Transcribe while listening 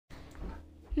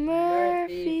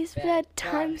Murphy's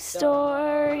Bedtime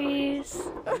Stories.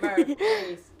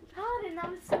 Murphy's.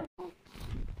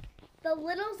 The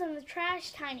Littles and the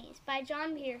Trash Tinies by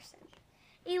John Peterson.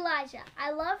 Elijah,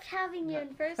 I loved having you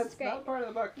in first That's grade. not part of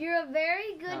the book. You're a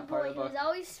very good Not part boy of the who's book.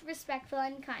 always respectful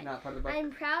and kind. Not part of the book.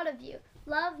 I'm proud of you.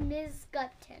 Love, Ms.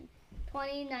 Gutton,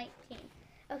 2019.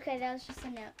 Okay, that was just a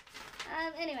note.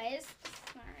 Anyways,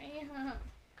 sorry.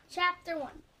 Chapter 1.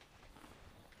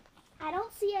 I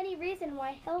don't see any reason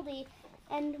why Hildy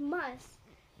and Mus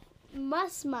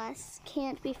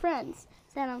can't be friends,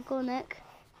 said Uncle Nick.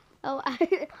 Oh,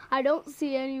 I don't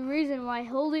see any reason why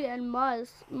Hildy and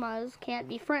Mus can't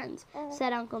be friends,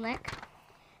 said Uncle Nick.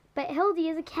 But Hildy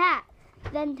is a cat,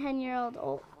 then 10-year-old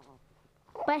old.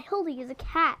 But Hildy is a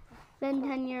cat, then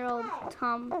 10-year-old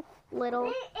Tom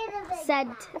Little said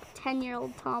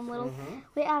 10-year-old Tom Little. Mm-hmm.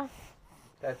 Wait,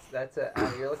 That's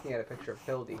you're looking at a picture of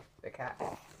Hildy, the cat.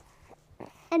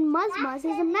 and Mus is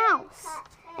a mouse.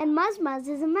 And Mus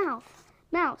is a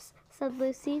mouse, said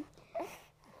Lucy.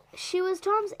 She was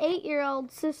Tom's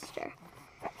 8-year-old sister.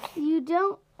 You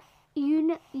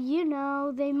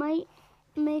know, they might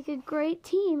make a great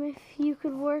team if you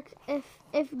could work, they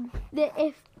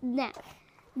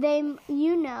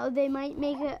might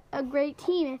make a great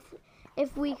team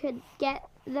if we could get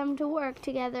them to work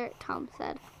together, Tom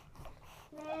said.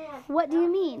 What do you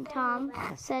mean, Tom?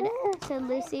 said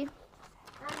Lucy.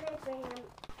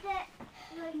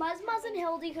 Mus and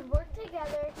Hildy could work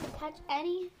together to catch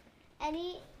any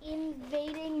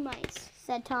invading mice,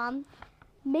 said Tom.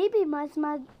 Maybe Mus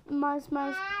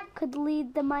could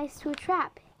lead the mice to a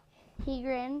trap. He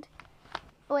grinned.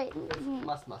 Wait,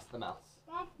 Mus the mouse.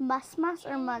 Mus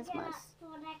or Mus? I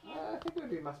think it would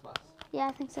be Mus. Yeah,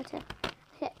 I think so too.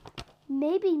 Okay,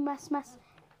 maybe Mus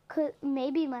could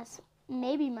lead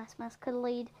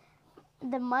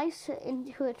the mice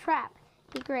into a trap.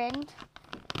 He grinned,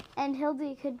 and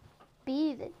Hildy could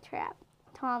be the trap.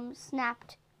 Tom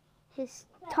snapped his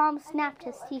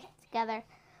teeth together.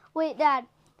 Wait, Dad.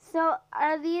 So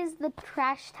are these the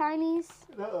Trash Tinies?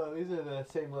 No, these are the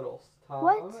same littles. Tom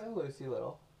What? and Lucy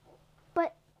Little.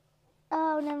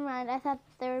 Oh, never mind. I thought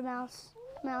they were mouses.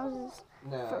 No.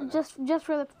 Just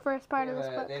for the first part of this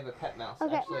book. They have a pet mouse.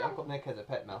 Okay. Actually, Uncle Nick has a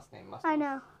pet mouse named Mus. I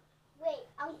know. Wait,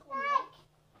 Uncle Nick?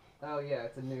 Oh yeah,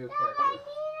 it's a new character.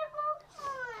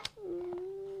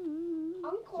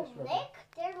 Uncle Just for Nick?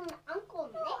 There's an Uncle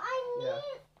Nick?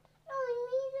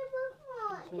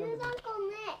 Who's Uncle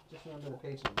Nick? Just remember the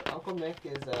page number. Uncle Nick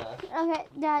is Okay,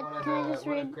 Dad, one of, can I just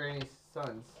one read? of Granny's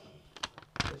sons.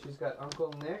 So she's got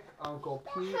Uncle Nick, Uncle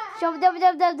Pete, Dub.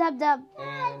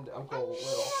 and Uncle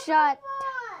Little. Shut.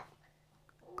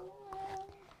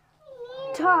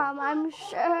 Tom, I'm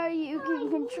sure you can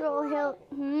control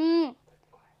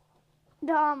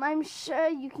Tom, I'm sure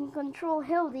you can control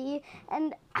Hildy,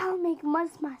 and I'll make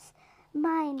Mus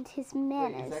mind his Wait,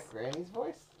 manners. is that Granny's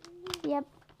voice? Yep.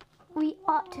 We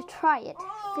ought to try it,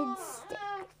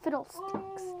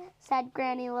 fiddlesticks, said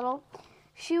Granny Little.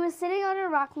 She was sitting on her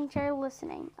rocking chair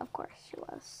listening. Of course she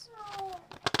was.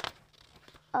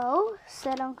 Oh,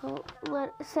 said Uncle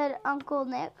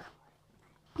Nick.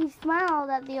 He smiled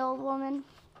at the old woman.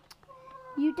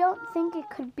 You don't think it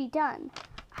could be done?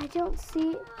 I don't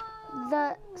see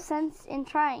the sense in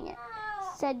trying it,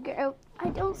 I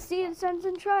don't see the sense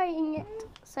in trying it,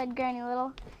 said Granny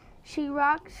Little. She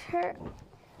rocked her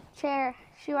chair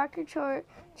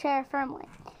firmly.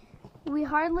 We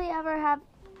hardly ever have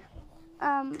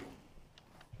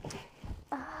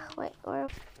what was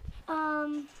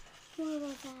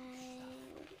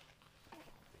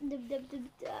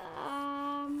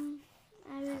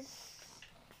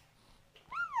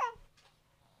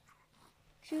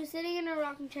She was sitting in her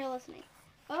rocking chair listening.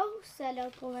 Oh, said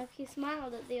Uncle Nick. He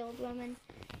smiled at the old woman.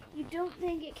 You don't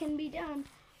think it can be done?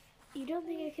 You don't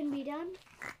think it can be done?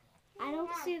 I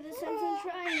don't see the sense in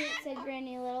trying it, said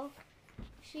Granny Little.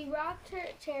 She rocked her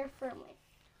chair firmly.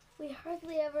 We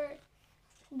hardly ever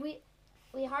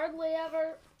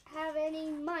have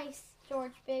any mice.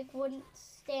 George Big wouldn't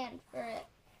stand for it.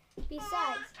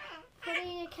 Besides,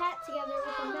 putting a cat together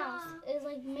with a mouse is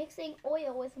like mixing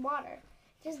oil with water.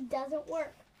 It just doesn't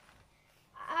work.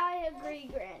 I agree,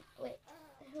 Gran. Wait,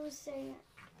 who was saying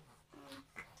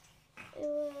that? It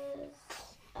was...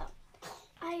 Oh.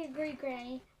 I agree,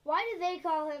 Granny. Why do they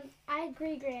call him... I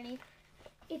agree, Granny.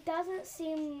 It doesn't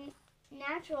seem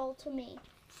natural to me,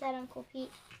 said Uncle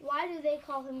Pete. Why do they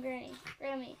call him Granny?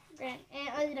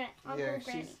 Uncle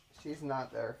Granny. She's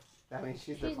not there. I mean,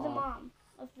 she's the mom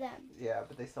of them. Yeah,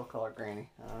 but they still call her Granny.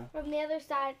 From the other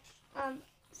side,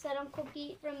 said Uncle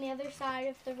Pete from the other side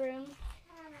of the room.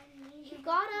 He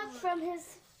got up from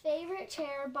his favorite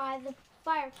chair by the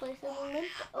fireplace and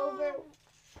limped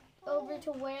over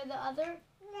to where the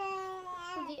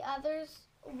others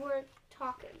were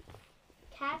talking.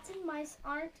 Cats and mice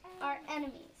aren't our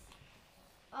enemies.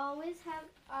 Always have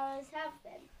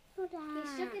been.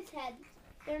 He shook his head.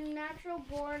 They're natural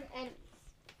born enemies.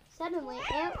 Suddenly,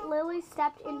 Aunt Lily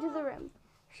stepped into the room.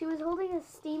 She was holding a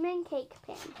steaming cake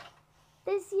pan.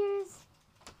 This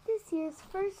year's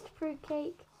first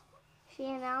fruitcake, she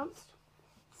announced.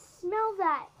 Smell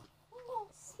that!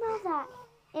 Smell that!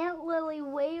 Aunt Lily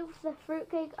waved the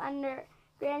fruitcake under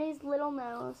Granny's little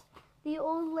nose. The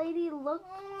old lady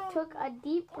took a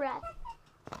deep breath.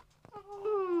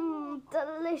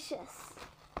 Delicious.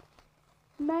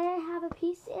 May I have a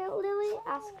piece, Aunt Lily?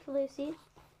 Asked Lucy.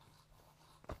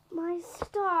 My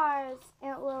stars,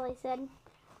 Aunt Lily said.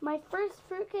 My first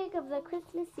fruitcake of the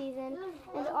Christmas season,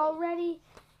 and already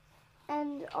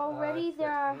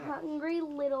there are hungry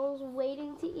littles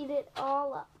waiting to eat it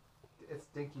all up. It's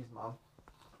Dinky's mom.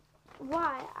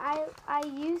 Why? I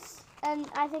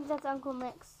think that's Uncle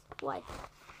Nick's wife.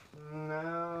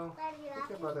 No. It's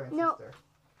their brother and No. sister.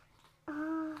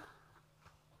 Dad,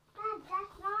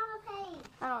 that's not a pig.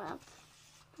 I don't know.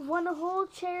 One whole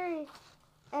cherry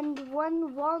and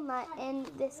one walnut in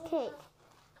this cake.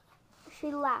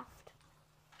 She laughed.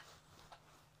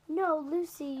 No,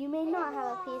 Lucy, you may not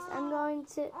have a piece. I'm going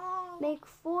to make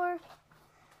 4.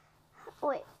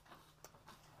 Wait.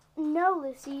 No,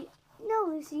 Lucy,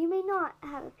 you may not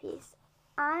have a piece.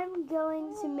 I'm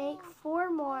going to make 4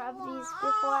 more of these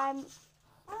before I'm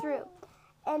through.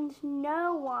 And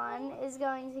no one is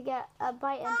going to get a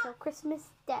bite until Christmas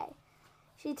Day.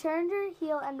 She turned her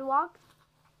heel and walked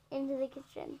into the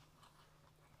kitchen.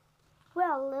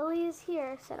 Well, Lily is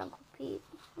here, said Uncle Pete.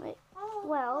 Wait.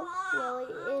 Well,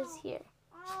 Lily is here.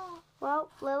 Well,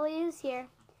 Lily is here,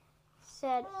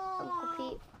 said Uncle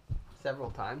Pete. Several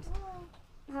times.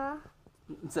 Huh?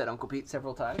 Said Uncle Pete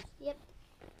several times. Yep.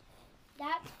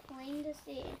 That's plain to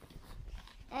see.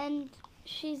 And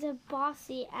she's as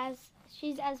bossy as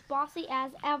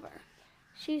ever.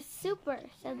 She's super,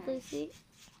 said Lucy.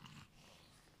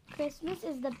 Christmas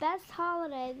is the best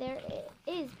holiday there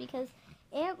is because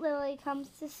Aunt Lily comes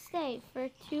to stay for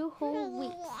 2 whole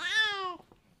weeks.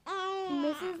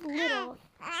 Mrs. Little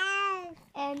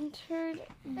entered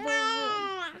the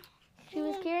room. She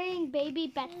was carrying baby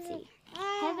Betsy.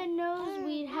 Heaven knows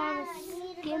we'd have a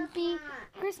skimpy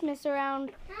Christmas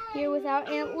around here without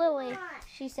Aunt Lily,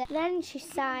 she said. Then she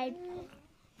sighed.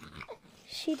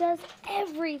 She does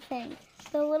everything.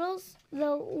 The littles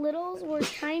were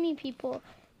tiny people.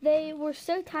 They were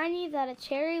so tiny that a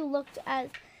cherry looked as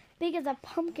big as a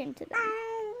pumpkin to them.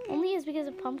 Only as big as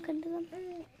a pumpkin to them?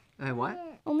 What?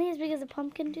 Only as big as a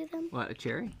pumpkin to them? What, a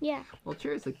cherry? Yeah. Well,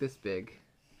 cherry's like this big.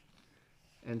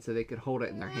 And so they could hold it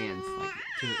in their hands. Like,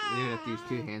 they would have to use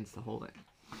 2 hands to hold it.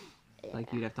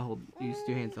 Like, you'd have to use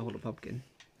 2 hands to hold a pumpkin.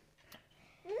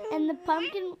 And a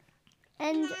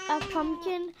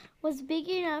pumpkin was big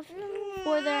enough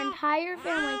for their entire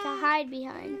family to hide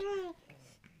behind.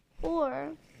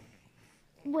 Or,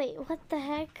 wait, what the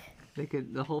heck?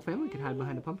 The whole family could hide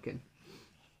behind a pumpkin.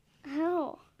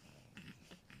 How?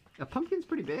 A pumpkin's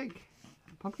pretty big.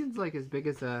 A pumpkin's like as big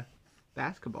as a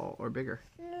basketball or bigger.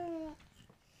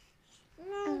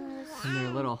 And they're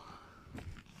little.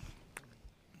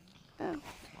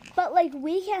 But like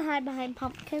we can't hide behind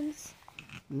pumpkins.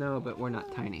 No, but we're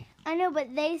not tiny. I know,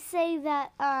 but they say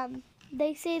that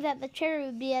the cherry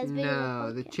would be as big as a pumpkin.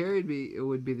 No, the cherry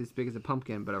would be this big as a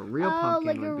pumpkin, but a real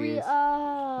pumpkin like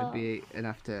would be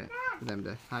enough for them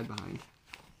to hide behind.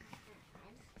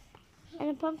 And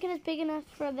a pumpkin is big enough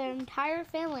for their entire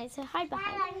family to hide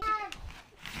behind.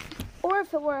 Or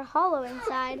if it were hollow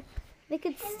inside, they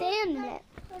could stand in it.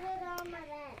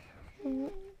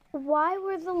 Why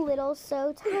were the littles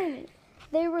so tiny?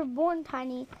 They were born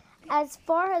tiny. As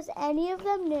far as any of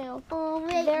them knew,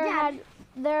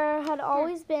 there had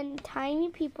always been tiny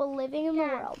people living in the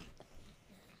world.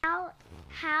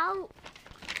 How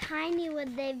tiny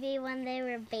would they be when they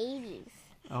were babies?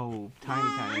 Oh,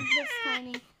 tiny. This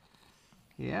tiny.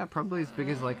 Yeah, probably as big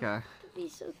as like It'd be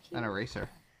so cute. an eraser.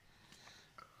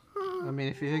 I mean,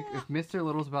 if Mr.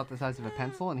 Little's about the size of a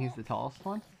pencil and he's the tallest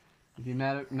one, if you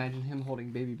imagine him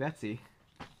holding baby Betsy.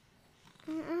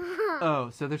 Oh,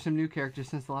 so there's some new characters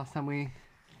since the last time we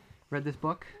read this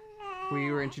book. We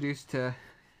were introduced to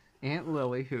Aunt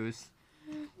Lily, who's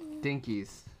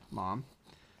Dinky's mom.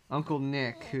 Uncle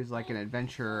Nick, who's like an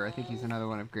adventurer. I think he's another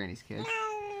one of Granny's kids.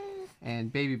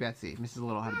 And baby Betsy. Mrs.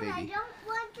 Little had a baby.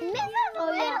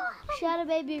 Oh yeah, she had a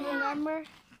baby. Remember?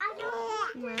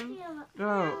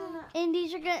 Oh, In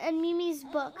in Mimi's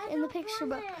book, in the picture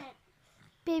book,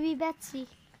 baby Betsy.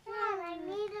 I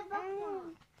need a book.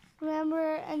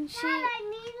 remember, and she.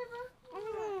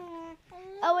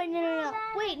 Oh wait, no.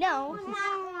 Wait, no.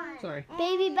 Sorry.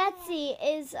 Baby Betsy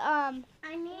is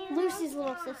Lucy's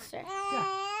little sister. Yeah.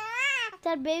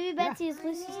 That baby Betsy is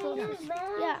Lucy's little sister.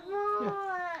 Yeah.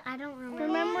 I don't remember.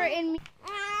 Remember in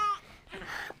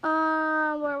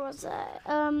where was I?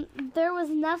 There was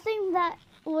nothing that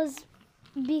was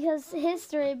because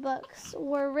history books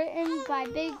were written by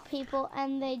big people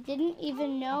and they didn't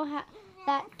even know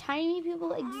that tiny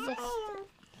people existed.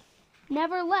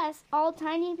 Nevertheless, all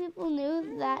tiny people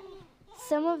knew that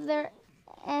some of their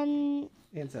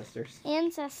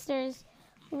ancestors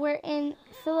were in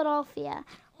Philadelphia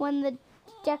when the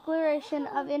Declaration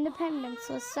of Independence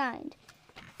was signed.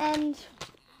 And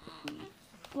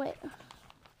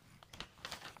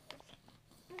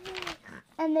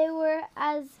they were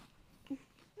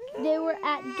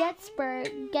at Gettysburg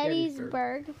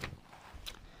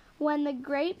when the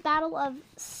great battle of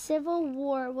Civil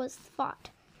War was fought.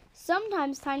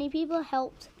 Sometimes tiny people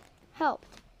helped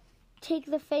take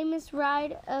the famous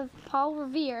ride of Paul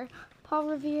Revere. Paul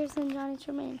Revere's in Johnny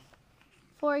Tremaine.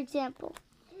 For example,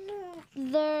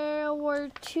 there were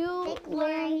two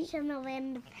lanterns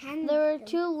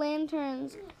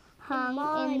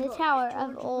hung in the tower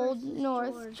of Old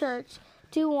North Church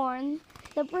to warn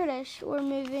the British were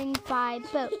moving by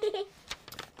boat.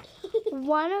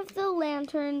 One of the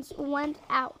lanterns went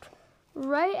out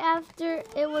right after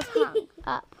it was hung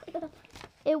up.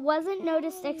 It wasn't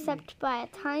noticed except by a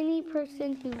tiny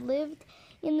person who lived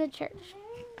in the church.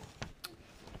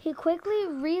 He quickly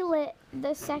relit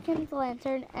the second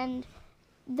lantern and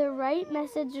the right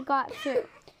message got through.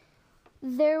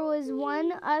 There was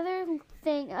one other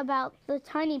thing about the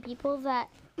tiny people that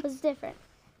was different.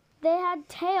 They had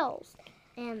tails.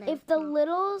 And If the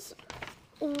littles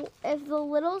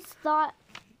thought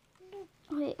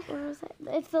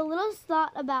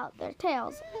about their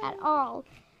tails at all,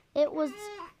 it was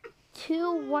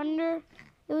to wonder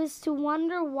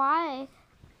why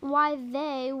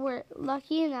they were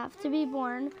lucky enough to be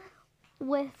born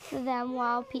with them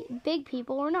while big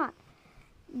people were not.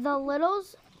 The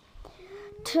littles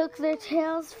took their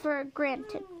tails for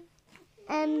granted,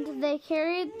 and they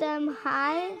carried them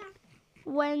high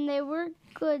when they were in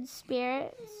good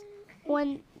spirits,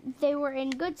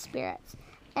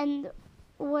 and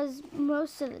was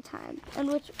most of the time,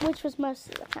 which was most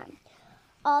of the time.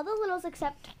 All the littles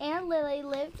except Aunt Lily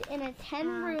lived in a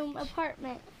 10-room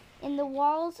apartment in the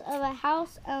walls of a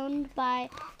house owned by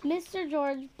Mr.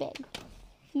 George Big.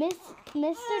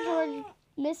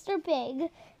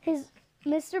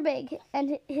 Mr. Big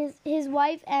and his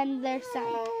wife and their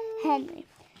son, Henry.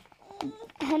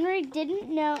 Henry didn't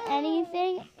know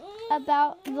anything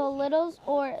about the littles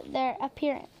or their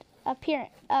apartment.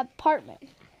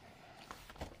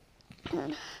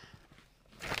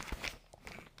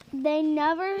 They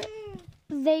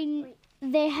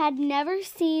had never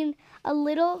seen a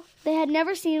little.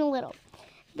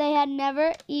 They had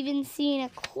never even seen a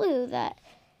clue that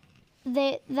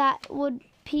would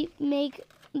make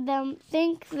them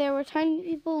think there were tiny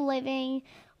people living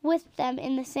with them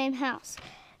in the same house.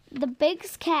 The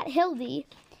Big's cat Hildy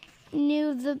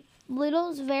knew the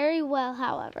Littles very well,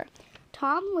 however.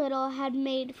 Tom Little had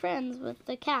made friends with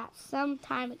the cats some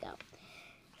time ago.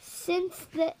 Since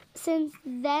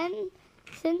then,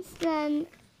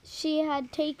 she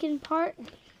had taken part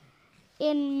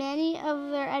in many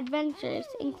of their adventures,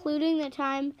 including the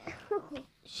time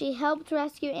she helped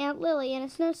rescue Aunt Lily in a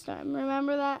snowstorm.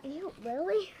 Remember that? Aunt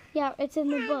Lily? Yeah, it's in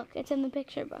the book. It's in the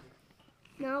picture book.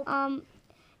 No.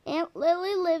 Aunt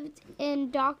Lily lived in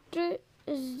Dr.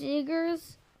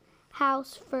 Zigger's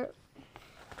house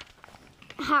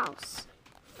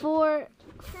four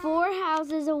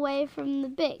houses away from the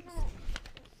Bigs.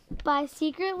 By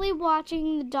secretly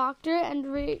watching the doctor and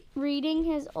reading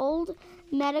his old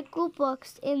medical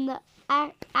books in the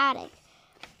attic,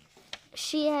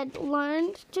 she had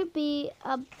learned to be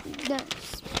a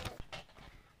nurse.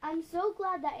 I'm so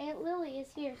glad that Aunt Lily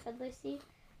is here, said Lucy.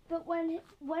 But when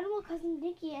will Cousin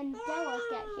Dinky and Della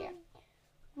get here?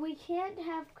 We can't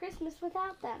have Christmas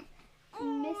without them.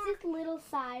 Mrs. Little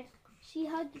sighed. She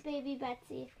hugged baby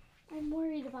Betsy. I'm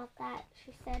worried about that,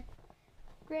 she said.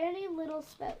 Granny Little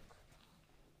spoke.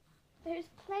 There's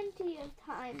plenty of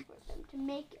time for them to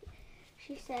make it,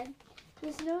 she said.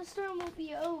 The snowstorm will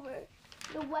be over.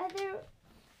 The weatherman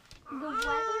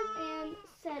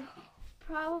said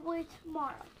probably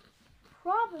tomorrow.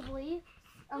 Probably,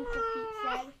 Uncle Pete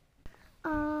said.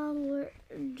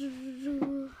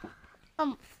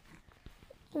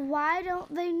 Why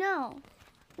don't they know?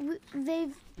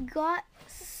 They've got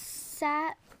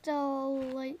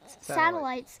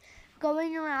satellites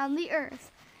going around the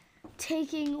Earth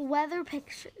taking weather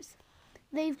pictures.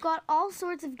 They've got all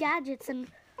sorts of gadgets and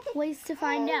ways to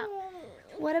find out.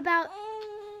 What about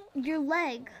your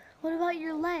leg? What about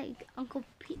your leg, Uncle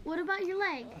Pete? What about your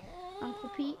leg, Uncle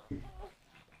Pete?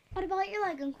 What about your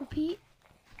leg, Uncle Pete?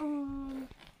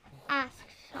 Asked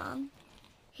Tom.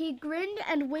 He grinned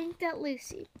and winked at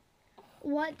Lucy.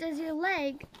 What does your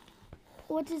leg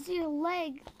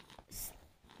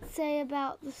say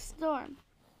about the storm?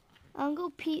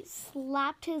 Uncle Pete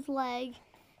slapped his leg.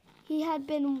 He had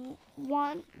been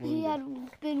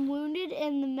wounded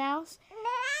in the mouse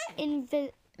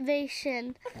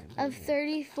invasion of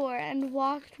 34 and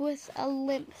walked with a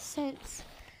limp since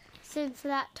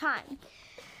that time.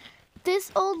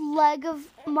 This old leg of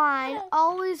mine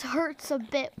always hurts a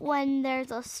bit when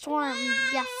there's a storm,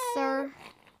 yes, sir.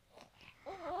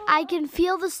 I can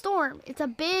feel the storm. It's a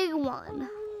big one.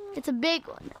 It's a big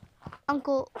one.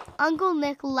 Uncle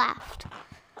Nick laughed.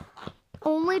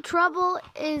 Only trouble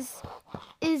is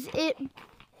it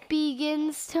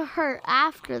begins to hurt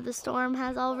after the storm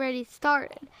has already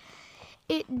started.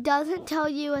 It doesn't tell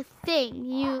you a thing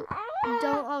you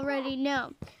don't already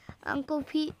know. Uncle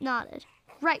Pete nodded.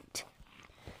 Right.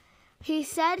 He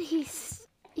said he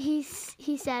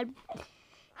stood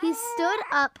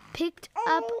up, picked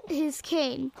up his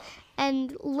cane,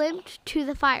 and limped to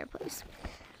the fireplace.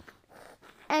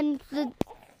 And the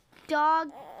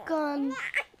doggone.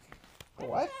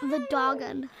 What? The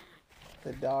doggone.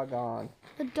 The doggone.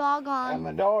 The doggone. And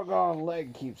my doggone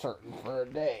leg keeps hurting for a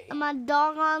day. And my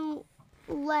doggone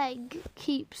leg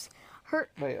keeps hurt.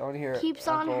 Wait, I want to hear. Keeps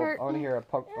on hurting. I want to hear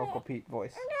Uncle Pete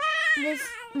voice.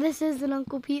 This isn't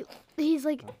Uncle Pete. He's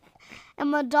like,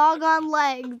 and my doggone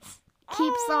legs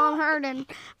keeps on hurting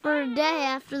for a day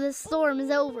after the storm is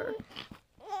over.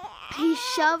 He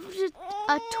shoved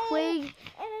a twig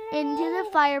into the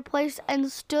fireplace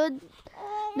and stood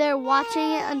there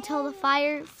watching it until the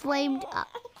fire flamed up.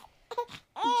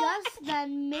 Just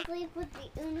then, With the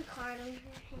unicorn in her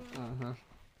hand.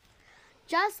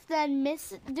 Just then,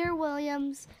 Mr.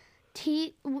 William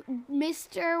T.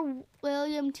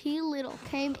 Little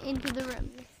came into the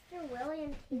room. Mr.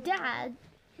 William T.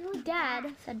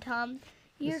 Dad, said Tom,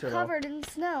 you're Mr. covered in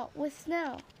snow.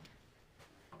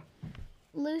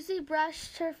 Lucy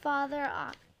brushed her father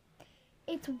off.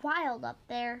 It's wild up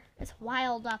there. Mr.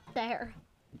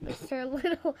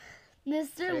 Little.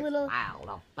 Wild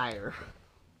up there.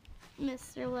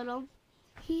 Mr. Little.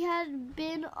 He had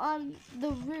been on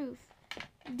the roof.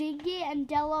 Dinky and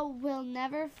Della will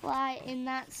never fly in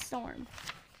that storm.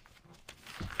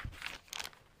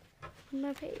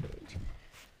 My page.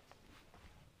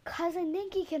 Cousin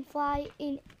Dinky can fly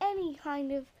in any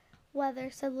kind of weather,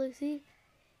 said Lucy.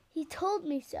 He told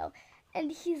me so,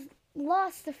 and he's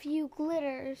lost a few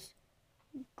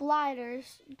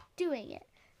gliders doing it,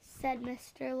 said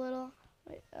Mr. Little.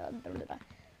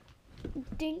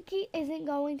 Dinky isn't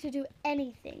going to do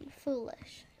anything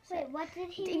foolish. Wait, what did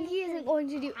he Dinky isn't going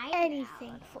to do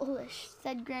anything foolish,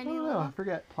 said Granny Oh, Little. I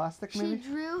forget. Plastic, She maybe?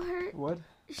 drew her Wood?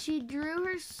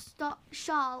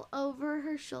 shawl over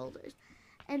her shoulders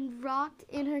and rocked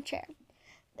in her chair.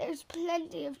 There's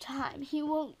plenty of time. He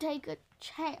won't take a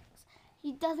chance.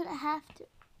 He doesn't have to.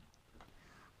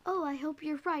 Oh, I hope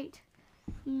you're right.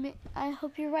 I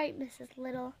hope you're right, Mrs.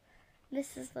 Little.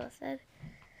 Mrs. Little said.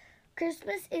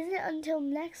 Christmas isn't until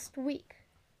next week.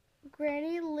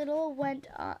 Granny Little went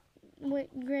on.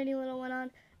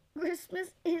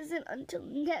 Christmas isn't until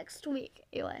next week.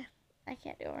 Anyway, I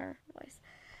can't do her voice.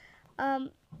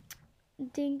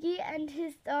 Dinky and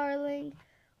his darling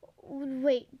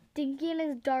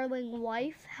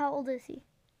wife. How old is he?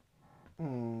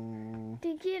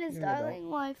 Dinky and his darling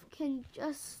wife can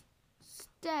just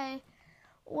stay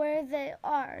where they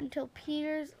are until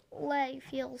Peter's leg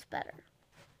feels better.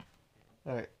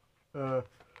 Alright.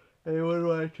 Anyone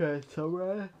want to try to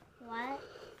summarize? What?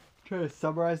 Try to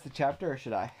summarize the chapter, or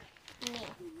should I? Me.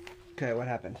 Okay, what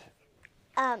happened?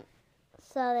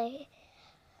 So they...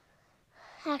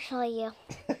 Actually, you.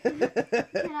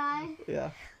 Can I?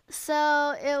 Yeah.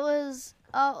 So it was.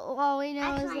 All we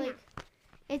know is like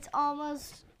it's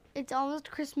almost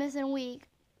Christmas in a week,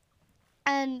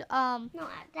 and No,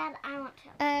 Dad, I want to.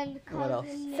 and What else?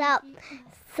 cousin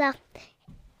So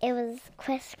it was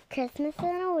Christmas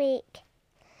in a week,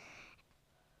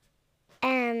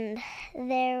 and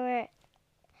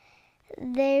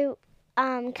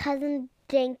cousin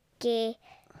Dinky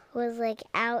was like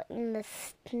out in the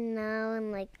snow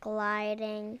and like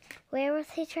gliding. Where was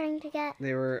he trying to get?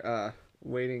 They were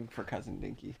waiting for Cousin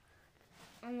Dinky.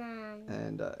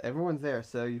 And everyone's there.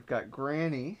 So you've got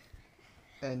Granny.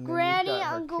 And then you've got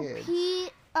her Uncle kids.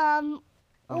 Pete,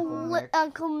 Uncle Nick.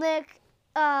 Uncle Nick,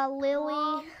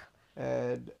 Lily,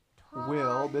 and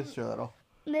Will, Mr. Little.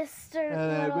 Mr.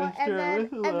 And then Little, Mr. and then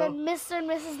Mrs. and then Mr. and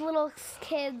Mrs. Little's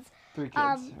kids. 3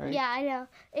 kids, right? Yeah, I know.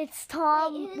 It's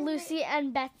Tom, Wait, who's Lucy,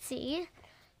 and Betsy,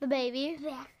 the baby.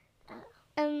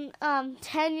 And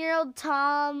 10-year-old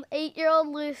Tom, 8-year-old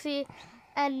Lucy,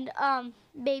 and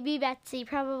baby Betsy,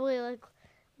 probably like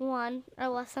 1 or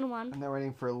less than 1. And they're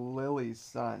waiting for Lily's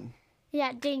son.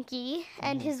 Yeah, Dinky,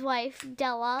 and his wife,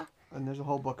 Della. And there's a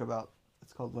whole book about,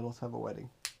 it's called Littles Have a Wedding.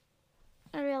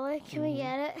 Oh, really? Can we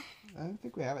get it? I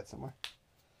think we have it somewhere.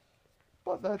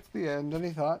 But that's the end.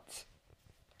 Any thoughts?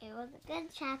 It was a good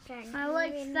chapter. I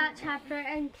liked that chapter,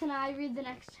 and can I read the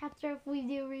next chapter if we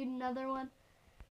do read another one?